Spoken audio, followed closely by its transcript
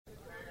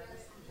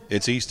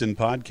It's Easton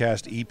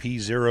Podcast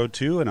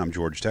EP02, and I'm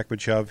George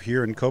Tekmachov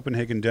here in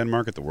Copenhagen,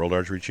 Denmark at the World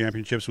Archery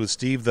Championships with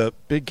Steve the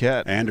Big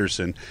Cat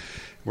Anderson.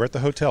 We're at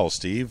the hotel,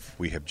 Steve.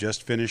 We have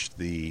just finished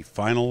the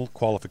final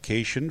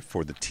qualification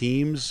for the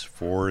teams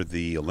for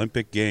the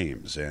Olympic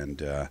Games, and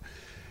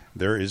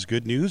there is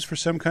good news for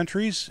some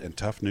countries and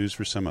tough news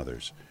for some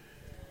others.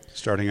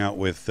 Starting out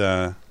with,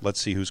 let's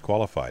see who's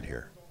qualified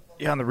here.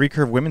 Yeah, on the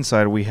recurve women's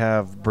side, we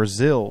have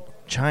Brazil,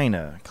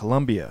 China,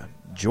 Colombia,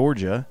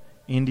 Georgia,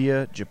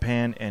 India,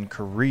 Japan, and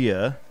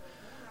Korea,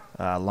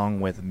 along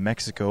with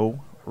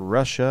Mexico,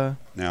 Russia.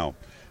 Now,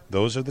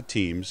 those are the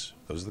teams,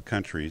 those are the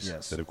countries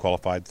that have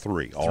qualified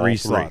three. All three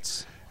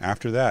slots.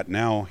 After that,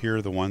 now here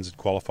are the ones that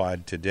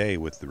qualified today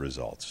with the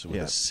results.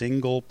 With a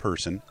single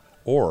person,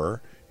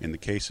 or, in the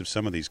case of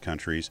some of these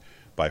countries,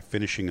 by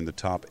finishing in the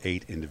top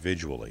 8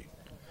 individually.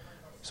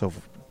 So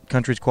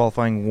countries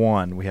qualifying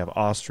 1, we have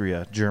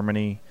Austria,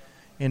 Germany,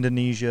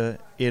 Indonesia,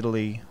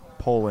 Italy,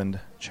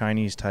 Poland,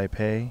 Chinese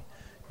Taipei,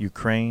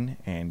 Ukraine,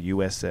 and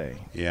USA.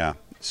 Yeah.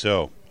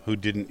 So, who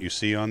didn't you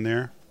see on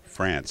there?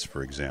 France,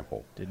 for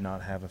example. Did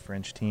not have a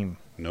French team.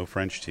 No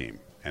French team.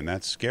 And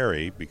that's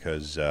scary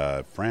because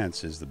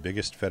France is the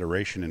biggest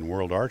federation in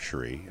world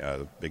archery,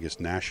 the biggest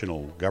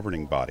national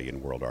governing body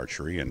in world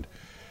archery, and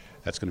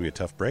that's going to be a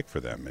tough break for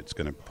them. It's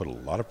going to put a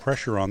lot of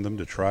pressure on them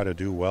to try to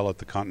do well at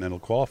the continental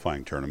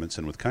qualifying tournaments.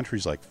 And with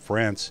countries like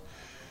France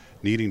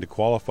needing to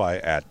qualify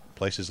at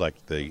places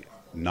like the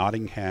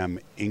Nottingham,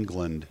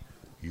 England,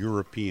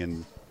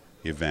 European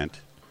event,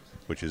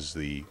 which is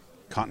the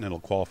continental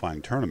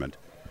qualifying tournament,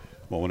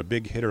 well, when a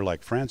big hitter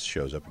like France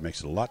shows up, it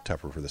makes it a lot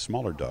tougher for the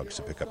smaller dogs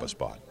to pick up a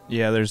spot.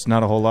 Yeah, there's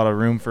not a whole lot of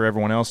room for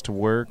everyone else to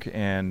work,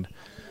 and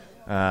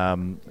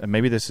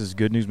maybe this is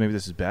good news, maybe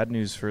this is bad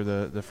news for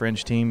the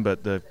French team,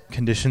 but the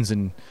conditions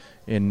in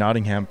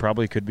Nottingham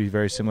probably could be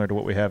very similar to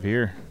what we have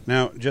here.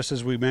 Now, just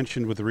as we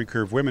mentioned with the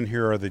recurve women,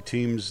 here are the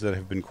teams that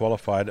have been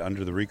qualified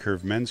under the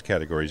recurve men's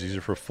categories. These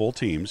are for full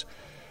teams.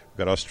 We've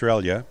got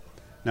Australia.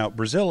 Now,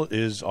 Brazil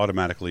is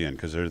automatically in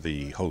because they're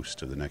the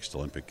host of the next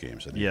Olympic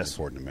Games. I think it's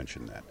important to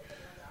mention that.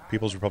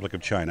 People's Republic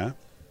of China.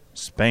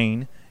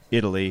 Spain,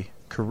 Italy,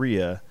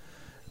 Korea,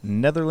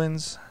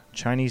 Netherlands,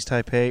 Chinese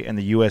Taipei, and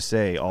the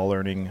USA all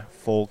earning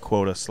full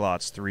quota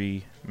slots.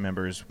 3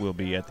 members will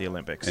be at the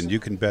Olympics. And you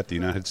can bet the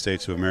United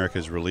States of America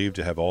is relieved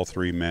to have all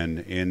 3 men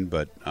in,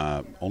 but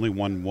only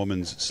 1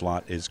 woman's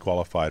slot is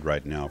qualified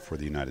right now for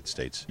the United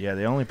States. Yeah,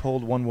 they only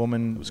pulled 1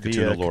 woman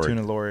via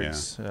Katuna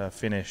Lord's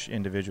finish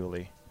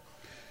individually.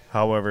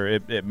 However,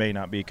 it may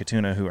not be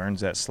Katuna who earns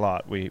that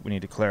slot. We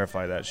need to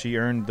clarify that. She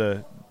earned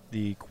the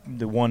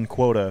 1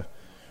 quota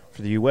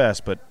for the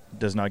U.S., but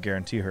does not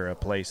guarantee her a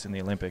place in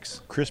the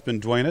Olympics. Crispin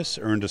Duenas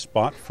earned a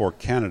spot for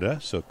Canada,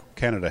 so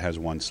Canada has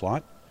 1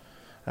 slot.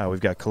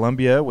 We've got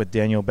Colombia with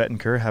Daniel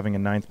Bettencourt having a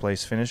 9th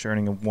place finish,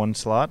 earning a 1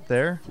 slot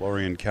there.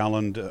 Florian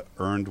Calland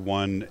earned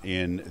 1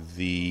 in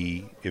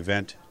the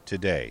event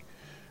today,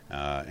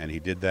 and he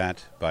did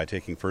that by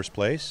taking 1st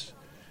place,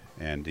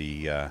 and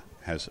he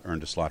has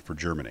earned a slot for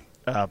Germany.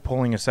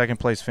 Pulling a 2nd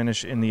place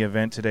finish in the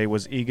event today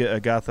was Iga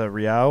Agatha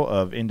Riau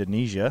of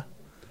Indonesia.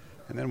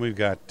 And then we've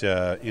got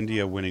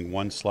India winning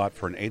 1 slot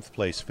for an 8th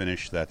place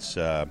finish. That's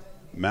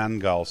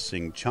Mangal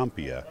Singh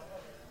Champia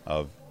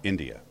of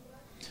India.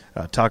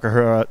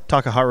 Takaharu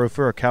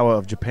Furukawa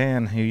of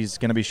Japan, he's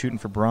going to be shooting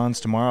for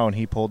bronze tomorrow, and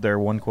he pulled their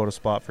 1 quota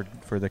spot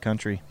for the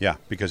country. Yeah,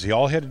 because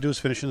all he had to do was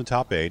finish in the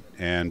top 8,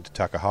 and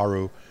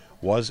Takaharu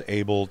was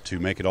able to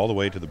make it all the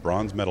way to the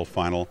bronze medal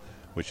final,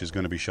 which is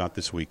going to be shot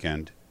this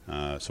weekend.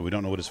 So we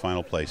don't know what his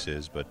final place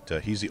is,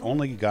 but he's the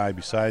only guy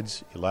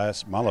besides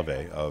Elias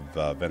Malave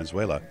of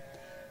Venezuela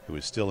who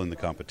is still in the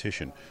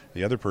competition.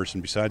 The other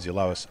person besides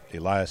Elias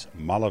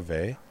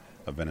Malave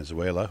of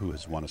Venezuela who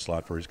has won a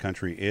slot for his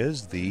country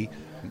is the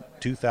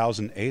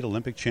 2008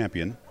 Olympic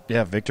champion.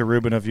 Yeah, Victor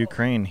Rubin of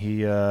Ukraine. He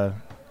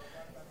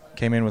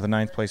came in with a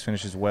 9th place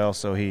finish as well,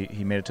 so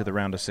he made it to the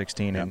round of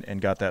 16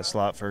 and got that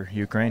slot for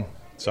Ukraine.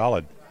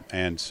 Solid.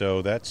 And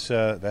so that's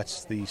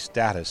the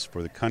status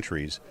for the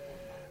countries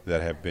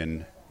that have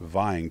been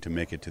vying to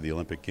make it to the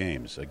Olympic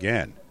Games.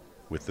 Again,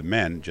 with the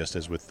men, just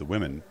as with the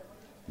women,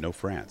 no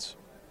France.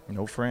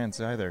 No France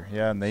either.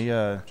 Yeah, and they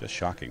just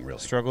shocking, really.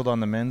 Struggled on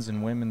the men's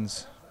and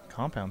women's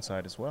compound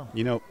side as well.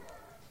 You know,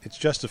 it's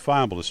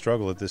justifiable to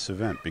struggle at this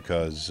event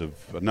because of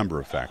a number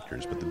of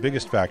factors, but the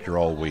biggest factor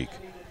all week,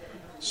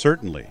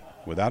 certainly,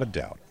 without a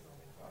doubt,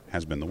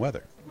 has been the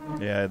weather.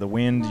 Yeah, the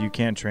wind you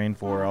can't train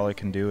for. All it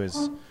can do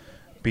is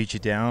beat you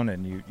down,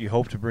 and you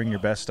hope to bring your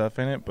best stuff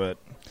in it, but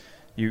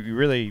you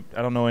really,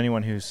 I don't know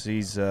anyone who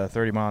sees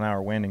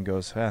 30-mile-an-hour wind and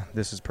goes,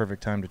 this is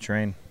perfect time to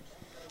train.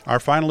 Our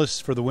finalists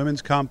for the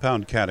women's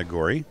compound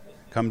category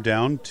come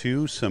down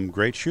to some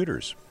great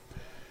shooters.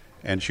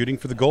 And shooting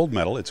for the gold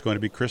medal, it's going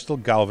to be Crystal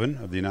Galvin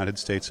of the United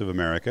States of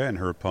America and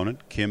her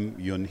opponent, Kim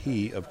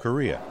Yun-hee of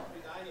Korea.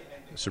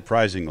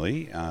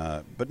 Surprisingly,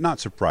 but not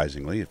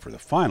surprisingly, for the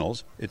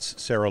finals, it's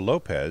Sarah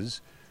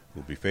Lopez who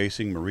will be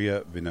facing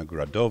Maria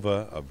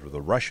Vinogradova of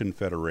the Russian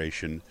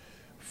Federation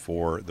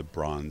for the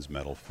bronze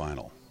medal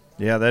final.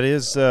 Yeah, that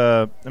is.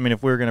 I mean,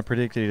 if we were going to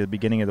predict it at the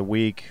beginning of the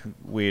week,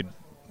 we'd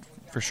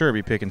for sure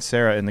be picking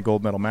Sarah in the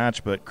gold medal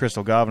match. But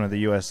Crystal Gavin of the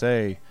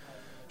USA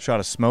shot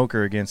a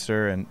smoker against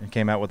her and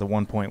came out with a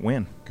 1-point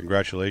win.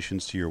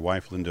 Congratulations to your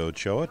wife, Linda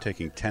Ochoa,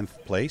 taking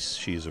 10th place.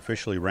 She's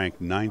officially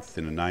ranked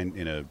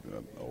 9th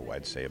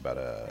I'd say about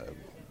a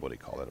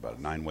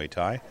 9-way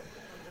tie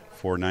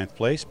for 9th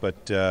place.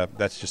 But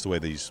that's just the way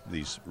these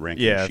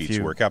ranking sheets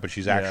work out. But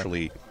she's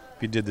actually,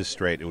 if you did this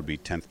straight, it would be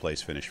 10th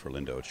place finish for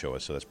Linda Ochoa,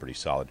 so that's pretty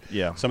solid.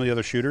 Yeah. Some of the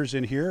other shooters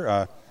in here,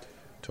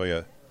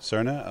 Toya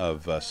Cerna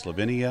of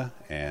Slovenia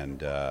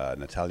and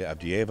Natalia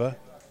Avdieva,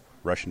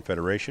 Russian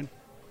Federation.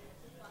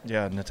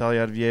 Yeah,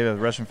 Natalia Avdieva,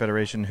 the Russian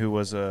Federation, who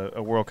was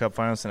a World Cup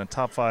finalist and a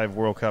top 5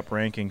 World Cup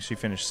ranking. She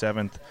finished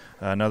 7th.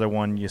 Another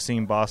one,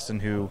 Yasin Boston,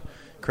 who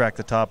cracked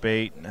the top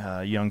 8,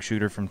 young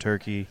shooter from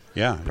Turkey.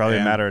 Yeah. Probably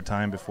a matter of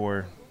time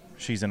before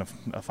she's in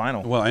a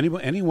final. Well,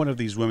 any one of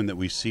these women that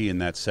we see in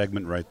that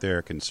segment right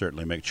there can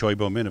certainly make. Choi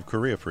Bo-min of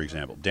Korea, for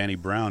example. Danny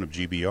Brown of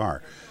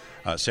GBR.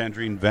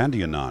 Sandrine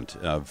Vandianant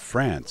of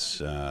France.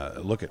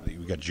 Look at,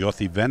 we got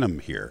Jyothi Venom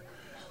here,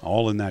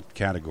 all in that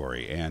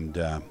category. And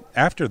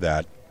after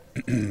that,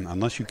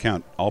 unless you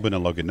count Albina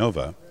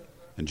Loganova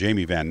and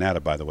Jamie Van Natta,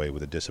 by the way,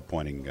 with a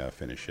disappointing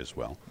finish as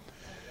well.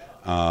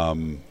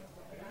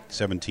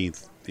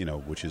 17th,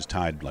 which is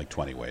tied like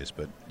 20 ways.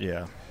 But,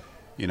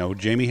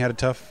 Jamie had a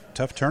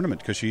tough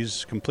tournament because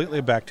she's completely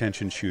a back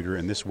tension shooter,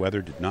 and this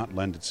weather did not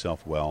lend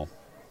itself well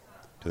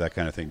to that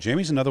kind of thing.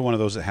 Jamie's another one of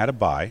those that had a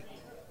bye,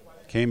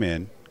 came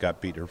in, got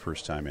beat her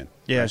first time in.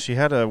 Yeah, she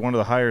had one of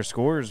the higher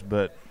scores,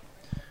 but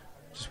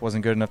just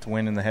wasn't good enough to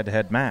win in the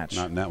head-to-head match.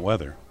 Not in that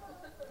weather.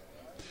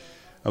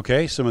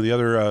 Okay, some of the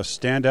other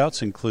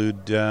standouts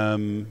include,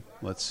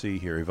 let's see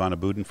here, Ivana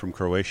Budin from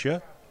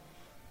Croatia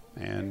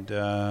and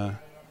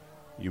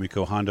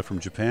Yumiko Honda from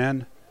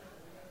Japan,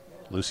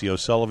 Lucy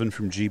O'Sullivan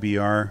from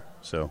GBR.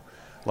 So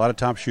a lot of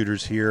top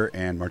shooters here,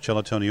 and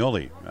Marcella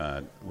Tonioli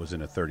was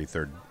in a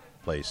 33rd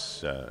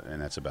place,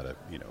 and that's about a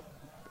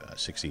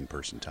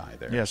 16-person tie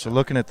there. Yeah, so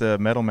looking at the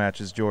medal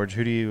matches, George,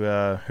 who do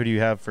you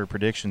have for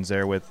predictions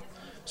there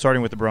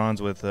starting with the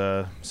bronze with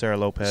Sarah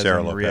Lopez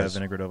and Maria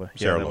Vinogradova.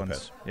 Sarah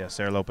Lopez.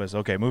 Sarah Lopez.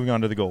 Okay, moving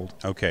on to the gold.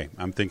 Okay,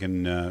 I'm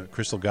thinking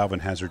Crystal Galvin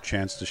has her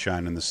chance to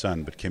shine in the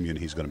sun, but Kim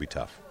Yoon-hee's going to be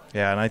tough.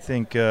 Yeah, and I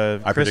think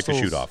I predict a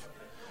shoot-off.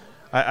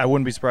 I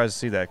wouldn't be surprised to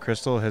see that.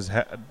 Crystal has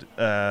had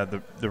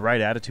the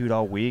right attitude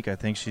all week. I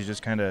think she's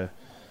just kind of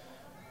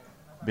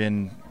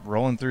been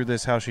rolling through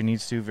this how she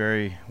needs to,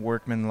 very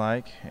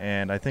workmanlike,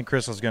 and I think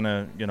Crystal's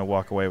gonna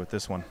walk away with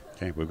this one.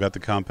 Okay, we've got the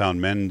compound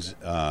men's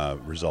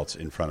results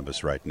in front of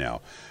us right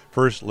now.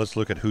 First, let's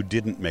look at who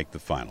didn't make the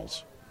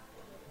finals.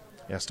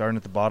 Yeah, starting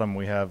at the bottom,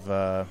 we have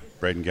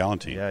Braden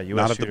Galantine. Yeah, US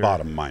not shooter. At the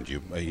bottom, mind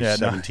you. He's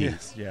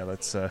 17th. Yeah,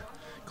 let's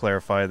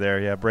clarify there.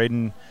 Yeah,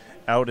 Braden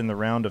out in the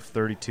round of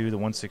 32, the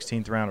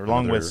 116th round,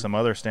 along with some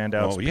other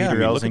standouts. Peter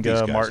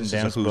Elzinga, Martin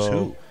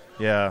Dansbo.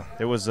 Yeah,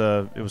 it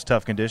was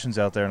tough conditions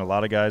out there, and a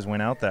lot of guys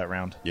went out that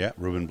round. Yeah,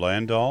 Ruben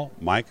Blandal,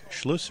 Mike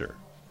Schlusser.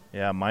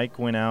 Yeah, Mike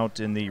went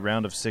out in the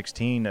round of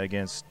 16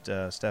 against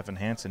Stefan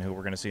Hansen, who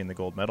we're going to see in the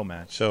gold medal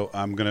match. So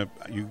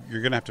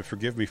you're gonna have to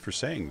forgive me for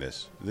saying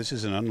this. This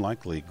is an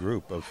unlikely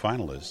group of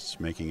finalists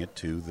making it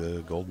to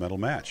the gold medal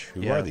match.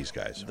 Who are these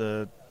guys?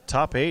 The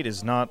top 8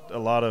 is not a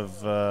lot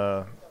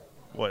of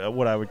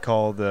what I would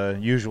call the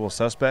usual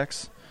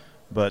suspects,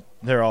 but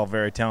they're all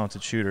very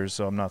talented shooters,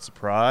 so I'm not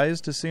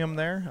surprised to see them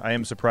there. I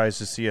am surprised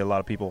to see a lot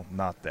of people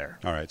not there.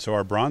 All right, so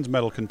our bronze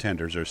medal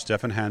contenders are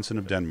Stefan Hansen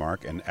of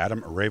Denmark and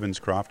Adam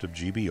Ravenscroft of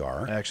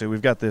GBR. Actually,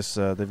 we've got this.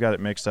 They've got it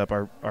mixed up.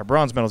 Our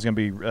bronze medal is going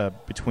to be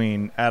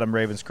between Adam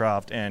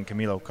Ravenscroft and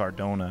Camilo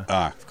Cardona.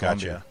 Gotcha.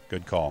 Colombia.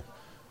 Good call.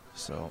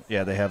 So,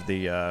 yeah, they have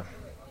the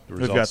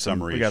results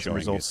summary. We got some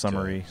results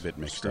summary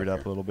screwed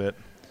up a little bit.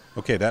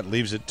 Okay, that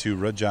leaves it to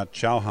Rajat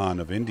Chauhan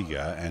of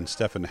India and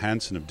Stefan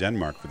Hansen of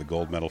Denmark for the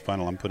gold medal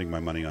final. I'm putting my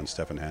money on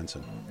Stefan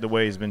Hansen. The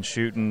way he's been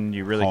shooting,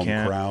 you really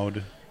can't. Calm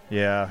crowd.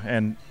 Yeah,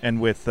 and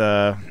with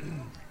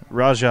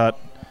Rajat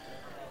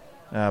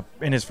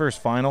in his first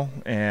final,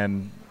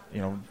 and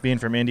being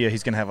from India,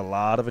 he's going to have a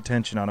lot of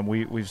attention on him.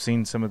 We've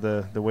seen some of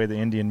the way the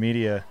Indian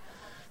media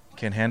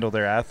can handle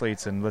their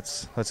athletes, and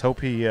let's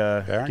hope he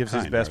gives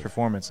his best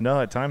performance.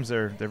 No, at times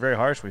they're very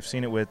harsh. We've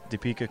seen it with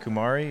Deepika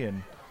Kumari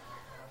and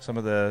some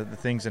of the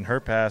things in her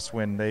past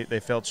when they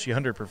felt she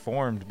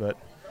underperformed. But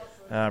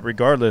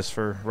regardless,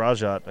 for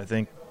Rajat, I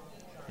think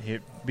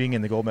being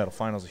in the gold medal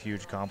final is a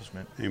huge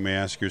accomplishment. You may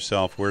ask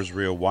yourself, where's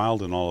Rio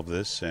Wild in all of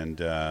this? And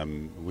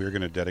we're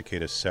going to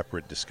dedicate a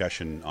separate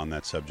discussion on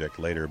that subject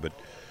later. But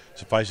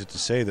suffice it to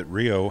say that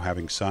Rio,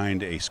 having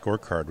signed a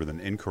scorecard with an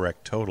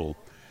incorrect total,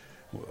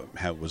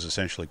 was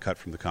essentially cut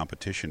from the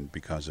competition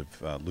because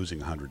of losing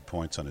 100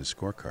 points on his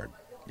scorecard.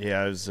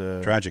 Yeah, it was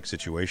a tragic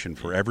situation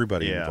for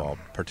everybody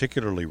involved,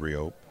 particularly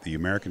Rio. The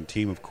American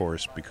team, of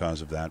course,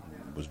 because of that,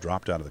 was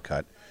dropped out of the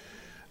cut.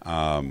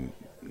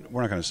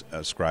 We're not going to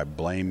ascribe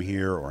blame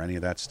here or any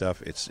of that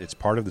stuff. It's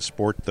part of the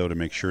sport, though, to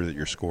make sure that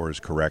your score is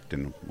correct,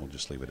 and we'll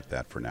just leave it at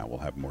that for now. We'll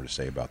have more to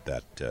say about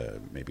that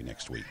maybe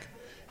next week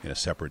in a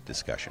separate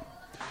discussion.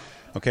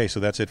 Okay, so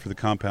that's it for the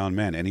compound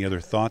men. Any other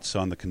thoughts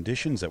on the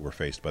conditions that were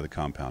faced by the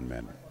compound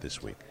men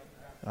this week?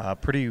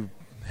 Pretty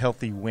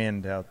healthy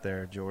wind out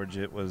there, George.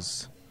 It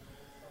was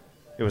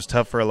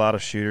tough for a lot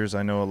of shooters.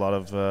 I know a lot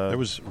of there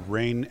was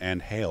rain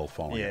and hail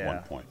falling at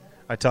one point.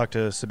 I talked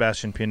to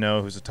Sebastian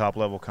Pinot, who's a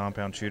top-level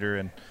compound shooter,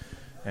 and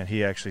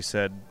he actually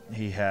said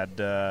he had,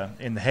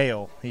 in the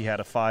hail, he had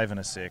a 5 and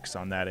a 6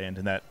 on that end,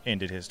 and that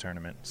ended his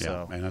tournament. Yeah,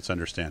 so, and that's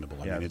understandable.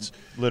 I mean, it's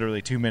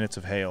literally 2 minutes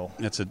of hail.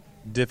 It's a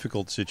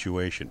difficult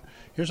situation.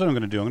 Here's what I'm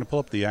going to do. I'm going to pull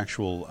up the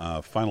actual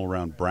final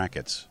round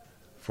brackets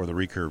for the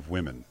recurve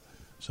women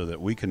so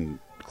that we can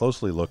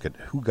closely look at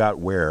who got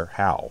where,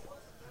 how.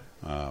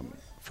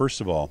 First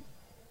of all,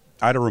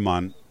 Ida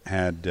Rahman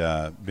had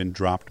been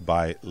dropped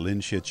by Lin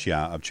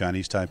Xijia of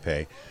Chinese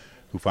Taipei,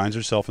 who finds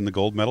herself in the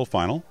gold medal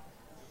final.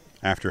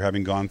 After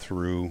having gone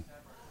through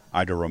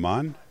Ida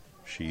Rahman,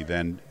 she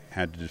then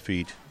had to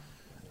defeat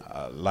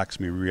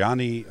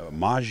Laxmirani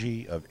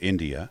Maji of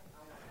India,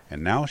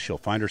 and now she'll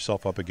find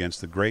herself up against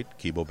the great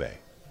Kibo Bay.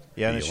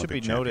 Yeah, and it should be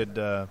noted,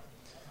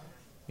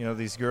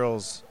 these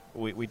girls,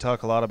 we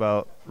talk a lot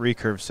about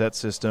recurve set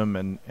system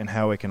and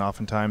how it can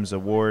oftentimes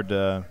award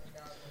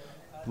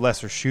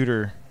lesser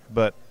shooter,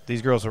 but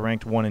these girls are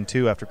ranked 1 and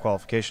 2 after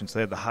qualification, so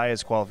they had the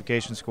highest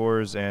qualification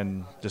scores,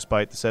 and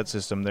despite the set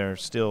system, they're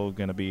still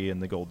going to be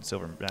in the gold and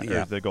silver,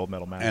 or the gold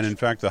medal match. And in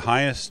fact, the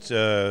highest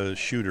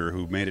shooter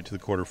who made it to the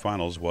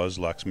quarterfinals was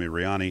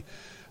Laxmirani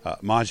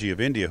Maji of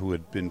India, who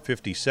had been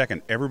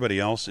 52nd. Everybody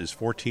else is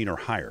 14 or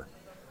higher.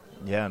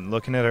 Yeah, and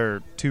looking at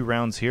her 2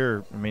 rounds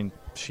here, I mean,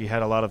 she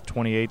had a lot of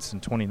 28s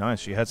and 29s.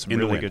 She had some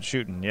really good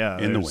shooting. Yeah,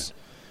 in the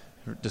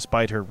win.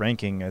 Despite her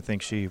ranking, I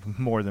think she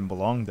more than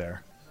belonged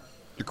there.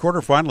 The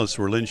quarterfinalists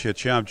were Lin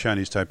Xijia of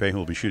Chinese Taipei, who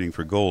will be shooting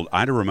for gold.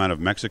 Ida Rahman of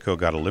Mexico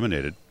got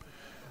eliminated.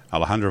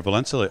 Alejandra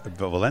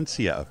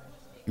Valencia of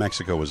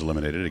Mexico was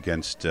eliminated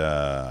against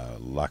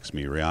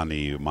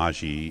Laxmirani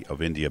Maji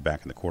of India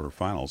back in the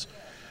quarterfinals.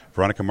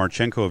 Veronika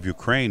Marchenko of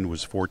Ukraine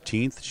was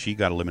 14th. She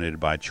got eliminated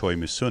by Choi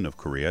Misun of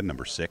Korea,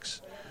 number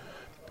 6.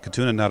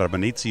 Katuna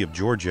Narabanidze of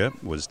Georgia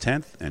was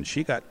 10th, and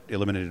she got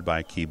eliminated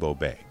by Kibo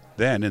Bay.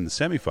 Then in the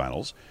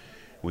semifinals,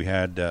 we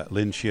had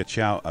Lin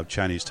Xijia of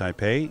Chinese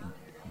Taipei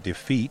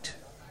defeat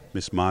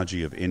Miss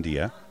Maji of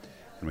India,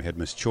 and we had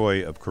Miss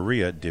Choi of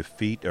Korea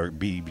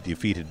be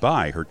defeated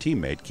by her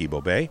teammate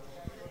Kibo Bay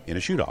in a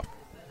shoot-off.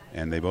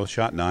 And they both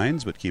shot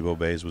 9s, but Kibo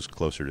Bay's was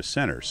closer to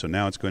center. So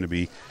now it's going to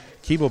be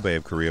Kibo Bay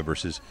of Korea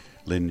versus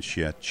Lin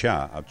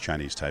Xijia of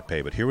Chinese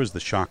Taipei. But here was the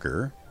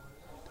shocker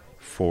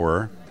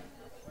for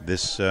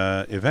this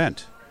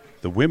event.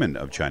 The women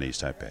of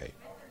Chinese Taipei,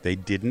 they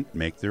didn't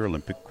make their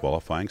Olympic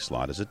qualifying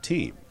slot as a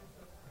team,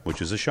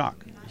 which is a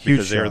shock. Huge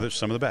because they're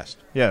some of the best.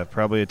 Yeah,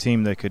 probably a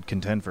team that could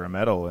contend for a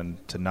medal,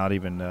 and to not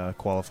even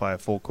qualify a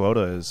full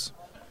quota is,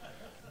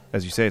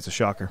 as you say, it's a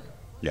shocker.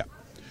 Yeah.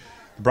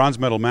 The bronze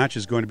medal match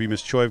is going to be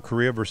Miss Choi of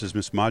Korea versus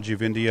Miss Maji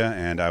of India,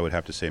 and I would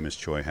have to say Miss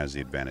Choi has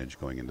the advantage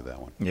going into that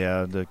one.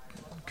 Yeah, the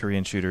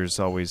Korean shooters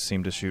always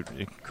seem to shoot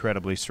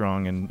incredibly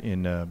strong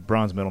in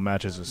bronze medal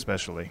matches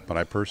especially. But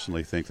I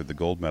personally think that the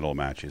gold medal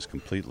match is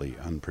completely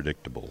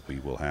unpredictable. We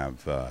will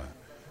have a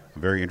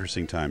very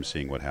interesting time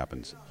seeing what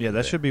happens. Yeah,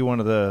 that should be one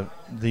of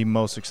the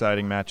most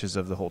exciting matches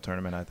of the whole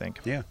tournament, I think.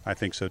 Yeah, I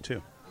think so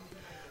too.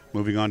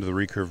 Moving on to the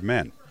recurve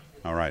men.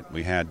 All right,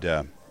 we had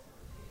a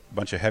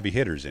bunch of heavy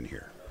hitters in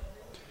here.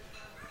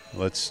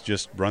 Let's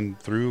just run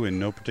through in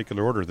no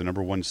particular order. The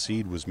number 1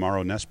 seed was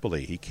Mauro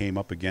Nespoli. He came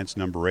up against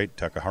number 8,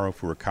 Takaharu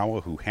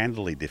Furukawa, who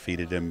handily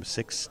defeated him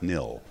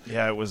 6-0.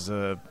 Yeah, it was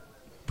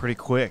pretty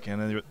quick,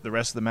 and the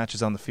rest of the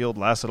matches on the field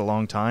lasted a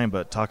long time,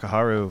 but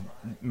Takaharu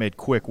made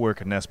quick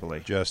work of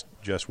Nespoli.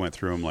 Just went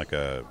through him like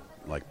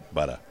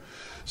butter.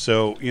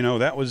 So,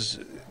 that was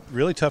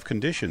really tough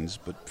conditions,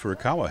 but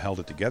Furukawa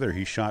held it together.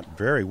 He shot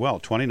very well,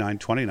 29,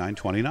 29,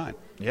 29.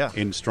 Yeah.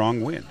 In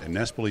strong wind. And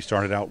Nespoli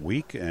started out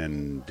weak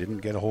and didn't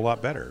get a whole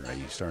lot better.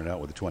 He started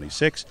out with a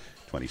 26,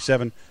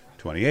 27,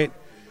 28.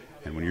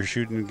 And when you're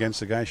shooting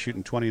against a guy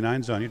shooting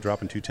 29s on you,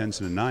 dropping 2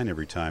 10s and a 9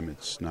 every time,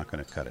 it's not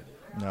going to cut it.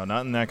 No,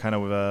 not in that kind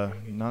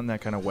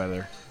of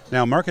weather.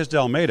 Now, Marcos de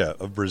Almeida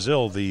of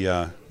Brazil,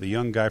 the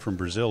young guy from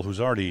Brazil who's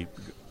already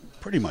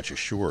pretty much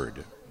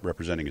assured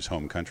representing his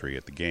home country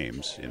at the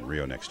Games in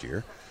Rio next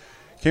year,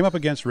 came up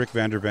against Rick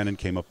van der Ven and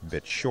came up a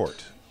bit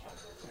short.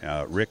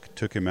 Rick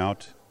took him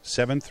out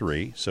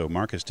 7-3, so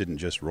Marcus didn't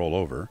just roll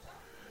over.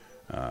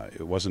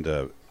 It wasn't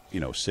a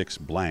 6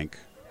 blank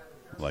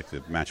like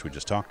the match we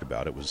just talked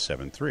about. It was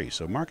 7-3,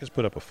 so Marcus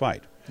put up a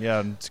fight.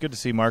 Yeah, it's good to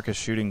see Marcus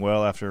shooting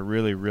well after a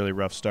really, really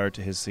rough start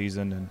to his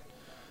season.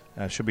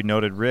 And should be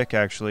noted, Rick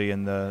actually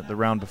in the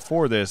round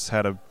before this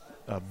had a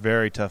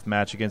very tough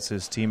match against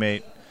his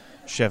teammate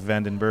Chef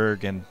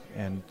Vandenberg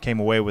and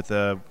came away with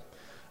a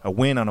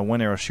win on a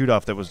one-arrow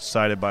shoot-off that was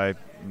decided by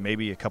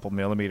maybe a couple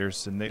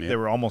millimeters, and they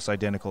were almost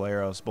identical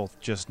arrows, both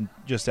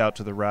just out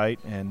to the right,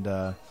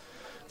 and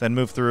then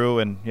moved through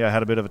and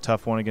had a bit of a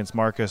tough one against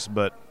Marcus,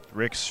 but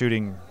Rick's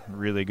shooting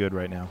really good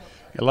right now.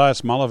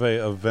 Elias Malave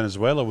of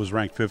Venezuela was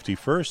ranked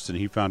 51st, and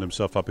he found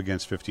himself up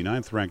against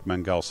 59th ranked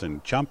Mangal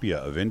Singh Champia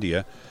of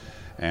India.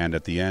 And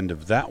at the end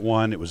of that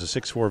one, it was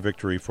a 6-4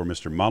 victory for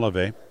Mr.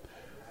 Malave.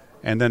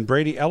 And then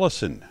Brady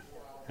Ellison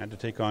had to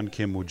take on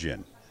Kim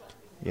Woo-jin.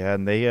 Yeah,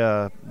 and they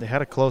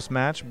had a close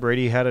match.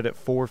 Brady had it at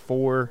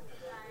 4-4,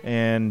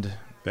 and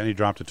then he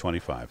dropped to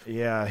 25.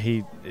 Yeah,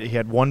 he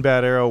had one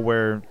bad arrow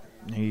where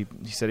he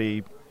said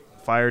he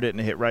fired it and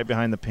it hit right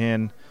behind the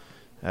pin.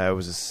 It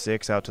was a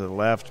 6 out to the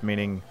left,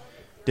 meaning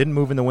didn't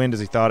move in the wind as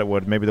he thought it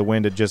would. Maybe the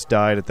wind had just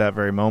died at that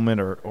very moment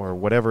or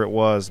whatever it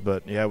was.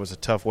 But, yeah, it was a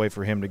tough way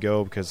for him to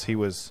go because he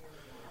was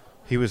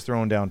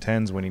throwing down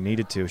 10s when he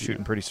needed to,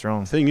 shooting pretty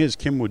strong. The thing is,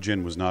 Kim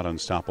Woo-jin was not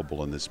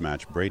unstoppable in this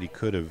match. Brady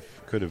could have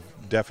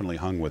definitely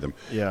hung with him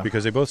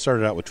because they both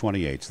started out with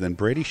 28s. Then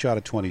Brady shot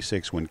at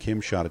 26 when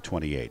Kim shot at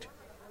 28.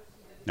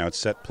 Now it's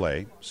set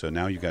play, so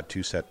now you've got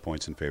 2 set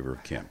points in favor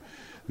of Kim.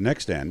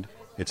 Next end,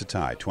 it's a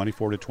tie,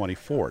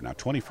 24-24. Now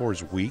 24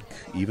 is weak,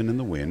 even in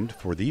the wind.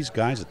 For these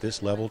guys at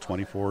this level,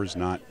 24 is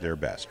not their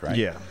best, right?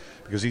 Yeah.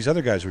 Because these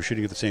other guys who are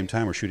shooting at the same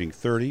time are shooting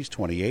 30s,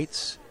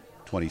 28s,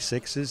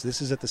 26s.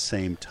 This is at the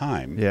same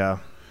time. Yeah.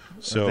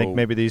 So I think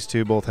maybe these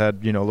two both had,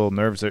 a little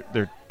nerves.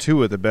 They're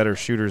two of the better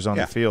shooters on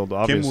the field,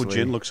 obviously. Kim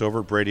Woo-jin looks over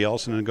at Brady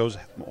Ellison and goes,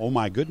 "Oh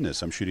my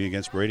goodness, I'm shooting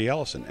against Brady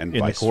Ellison." And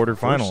in the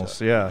quarterfinals,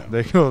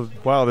 they go,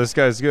 "Wow, this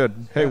guy's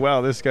good. Hey,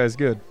 wow, this guy's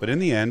good." But in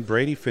the end,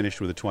 Brady finished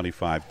with a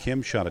 25.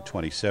 Kim shot at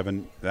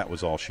 27. That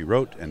was all she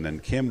wrote. And then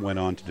Kim went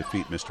on to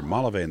defeat Mr.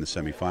 Malave in the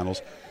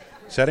semifinals,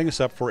 setting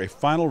us up for a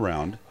final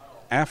round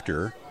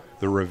after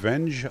the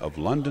revenge of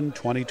London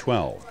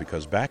 2012.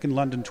 Because back in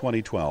London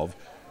 2012,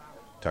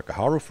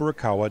 Takaharu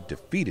Furukawa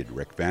defeated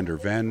Rick van der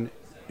Ven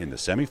in the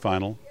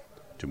semifinal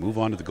to move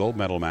on to the gold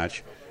medal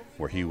match,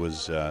 where he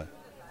was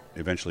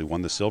eventually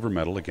won the silver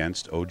medal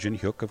against Oh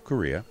Jin-hyuk of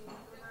Korea,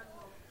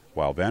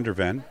 while van der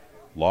Ven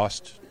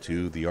lost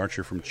to the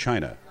archer from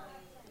China,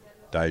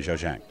 Dai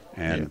Zhazhang.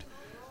 And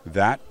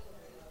that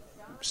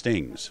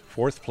stings.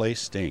 4th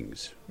place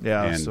stings.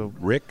 Yeah. And so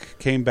Rick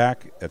came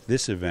back at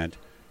this event,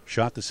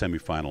 shot the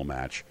semifinal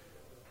match,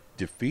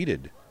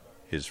 defeated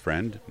his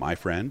friend, my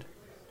friend,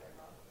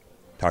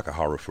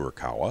 Takaharu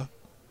Furukawa,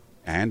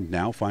 and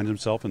now finds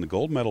himself in the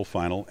gold medal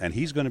final, and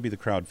he's going to be the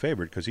crowd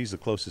favorite because he's the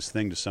closest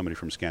thing to somebody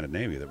from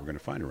Scandinavia that we're going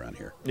to find around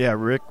here. Yeah,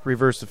 Rick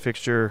reversed the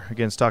fixture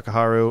against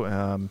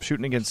Takaharu,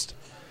 shooting against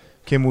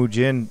Kim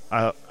Woo-jin.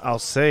 I'll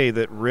say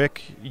that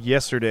Rick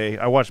yesterday,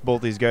 I watched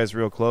both these guys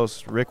real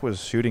close. Rick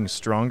was shooting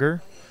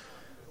stronger,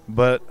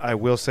 but I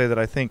will say that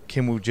I think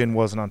Kim Woo-jin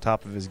wasn't on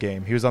top of his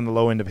game. He was on the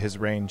low end of his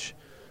range,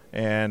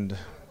 and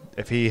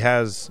if he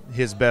has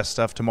his best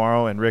stuff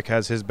tomorrow and Rick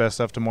has his best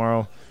stuff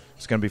tomorrow,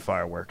 it's going to be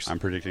fireworks. I'm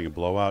predicting a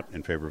blowout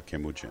in favor of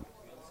Kim Woo-jin.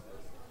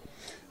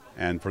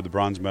 And for the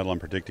bronze medal, I'm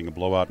predicting a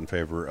blowout in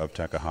favor of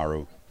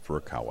Takaharu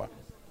Furukawa.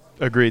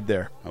 Agreed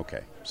there. Okay.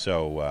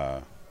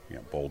 So,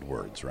 bold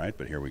words, right?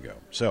 But here we go.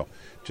 So,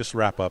 just to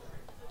wrap up,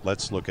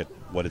 let's look at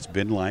what it's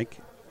been like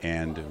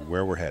and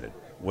where we're headed.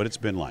 What it's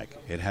been like.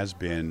 It has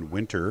been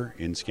winter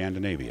in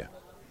Scandinavia.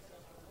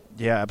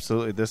 Yeah,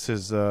 absolutely. This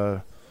is...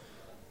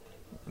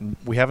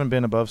 we haven't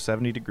been above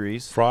 70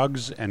 degrees.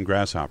 Frogs and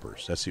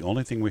grasshoppers. That's the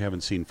only thing we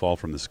haven't seen fall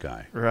from the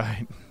sky.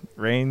 Right.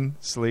 Rain,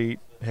 sleet,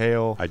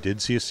 hail. I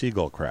did see a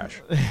seagull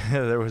crash.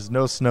 There was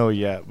no snow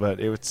yet, but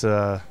it's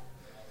and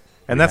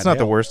that's not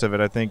the worst of it.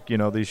 I think,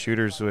 these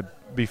shooters would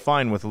be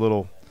fine with a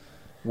little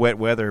wet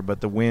weather, but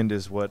the wind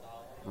is what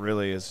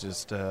really has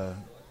just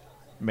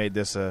made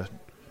this a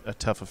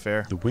tough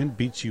affair. The wind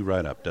beats you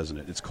right up, doesn't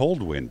it? It's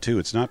cold wind, too.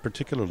 It's not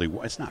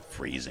it's not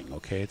freezing,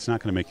 okay? It's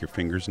not going to make your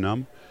fingers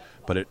numb.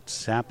 But it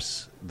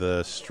saps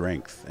the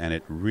strength, and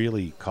it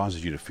really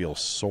causes you to feel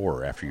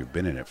sore after you've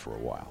been in it for a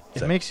while.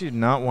 It makes you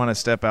not want to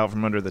step out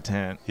from under the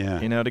tent. Yeah.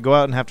 To go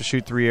out and have to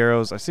shoot 3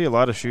 arrows. I see a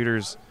lot of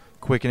shooters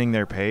quickening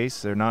their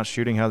pace. They're not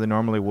shooting how they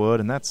normally would,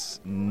 and that's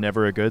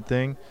never a good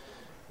thing.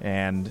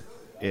 And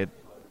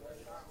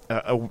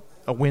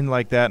a wind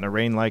like that and a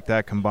rain like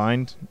that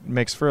combined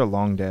makes for a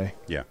long day.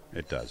 Yeah,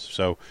 it does.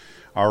 So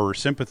our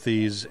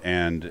sympathies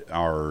and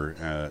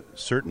our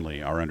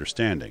certainly our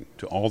understanding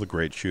to all the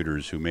great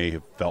shooters who may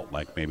have felt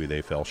like maybe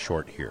they fell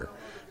short here,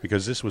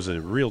 because this was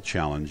a real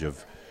challenge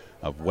of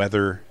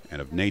weather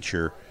and of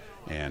nature,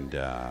 and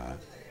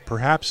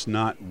perhaps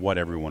not what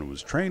everyone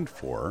was trained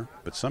for,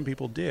 but some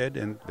people did,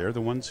 and they're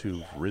the ones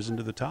who've risen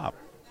to the top.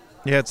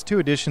 Yeah, it's 2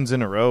 editions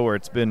in a row where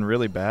it's been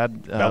really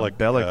bad.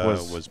 Belek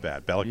was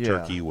bad. Belek,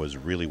 Turkey was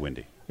really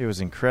windy. It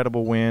was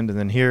incredible wind, and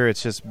then here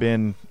it's just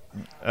been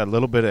a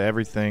little bit of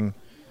everything.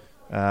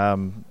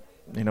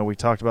 We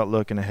talked about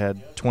looking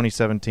ahead.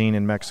 2017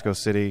 in Mexico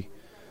City.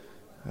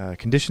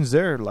 Conditions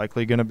there are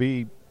likely going to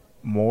be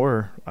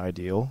more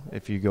ideal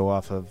if you go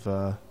off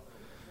of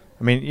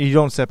you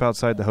don't step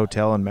outside the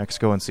hotel in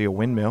Mexico and see a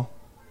windmill.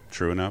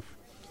 True enough.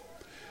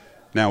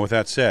 Now, with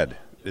that said,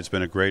 it's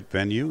been a great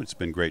venue. It's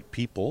been great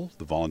people.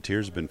 The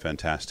volunteers have been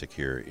fantastic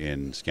here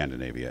in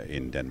Scandinavia,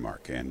 in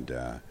Denmark.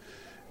 And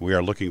we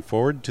are looking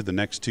forward to the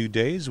next 2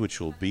 days, which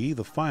will be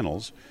the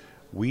finals.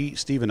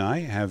 Steve and I,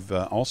 have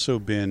also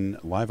been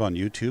live on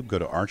YouTube. Go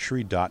to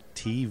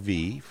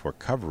archery.tv for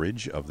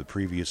coverage of the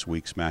previous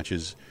week's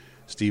matches.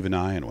 Steve and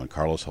I, and Juan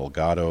Carlos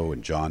Holgado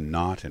and John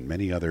Knott and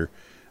many other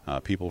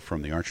People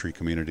from the archery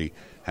community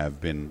have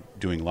been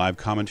doing live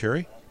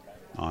commentary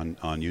on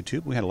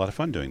YouTube. We had a lot of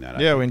fun doing that.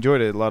 Yeah, we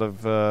enjoyed it. A lot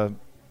of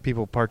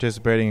people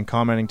participating and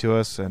commenting to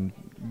us, and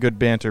good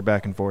banter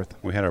back and forth.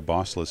 We had our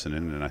boss listen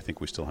in, and I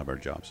think we still have our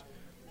jobs.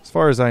 As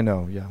far as I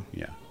know, yeah.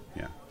 Yeah.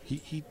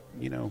 He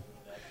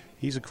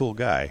he's a cool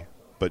guy,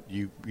 but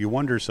you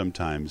wonder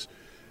sometimes,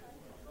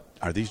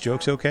 are these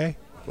jokes okay?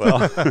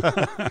 Well,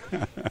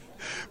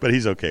 but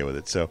he's okay with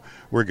it, so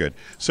we're good.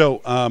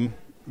 So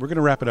we're going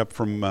to wrap it up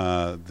from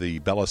the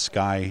Bella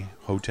Sky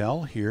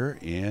Hotel here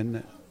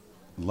in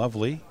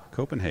lovely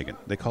Copenhagen.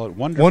 They call it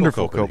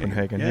Wonderful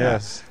Copenhagen.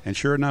 Yes. And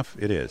sure enough,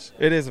 it is.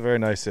 It is a very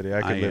nice city.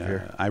 I could live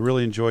here. I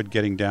really enjoyed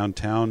getting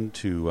downtown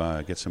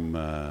to get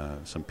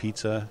some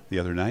pizza the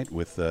other night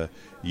with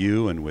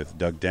you and with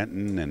Doug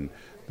Denton and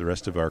the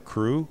rest of our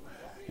crew.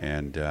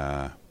 And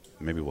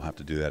maybe we'll have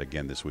to do that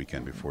again this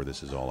weekend before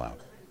this is all out.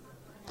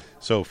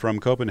 So from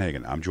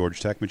Copenhagen, I'm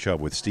George Tekmichov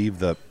with Steve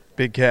the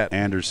Big Cat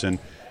Anderson.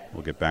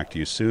 We'll get back to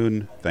you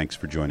soon. Thanks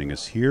for joining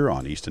us here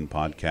on Easton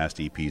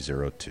Podcast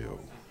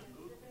EP02.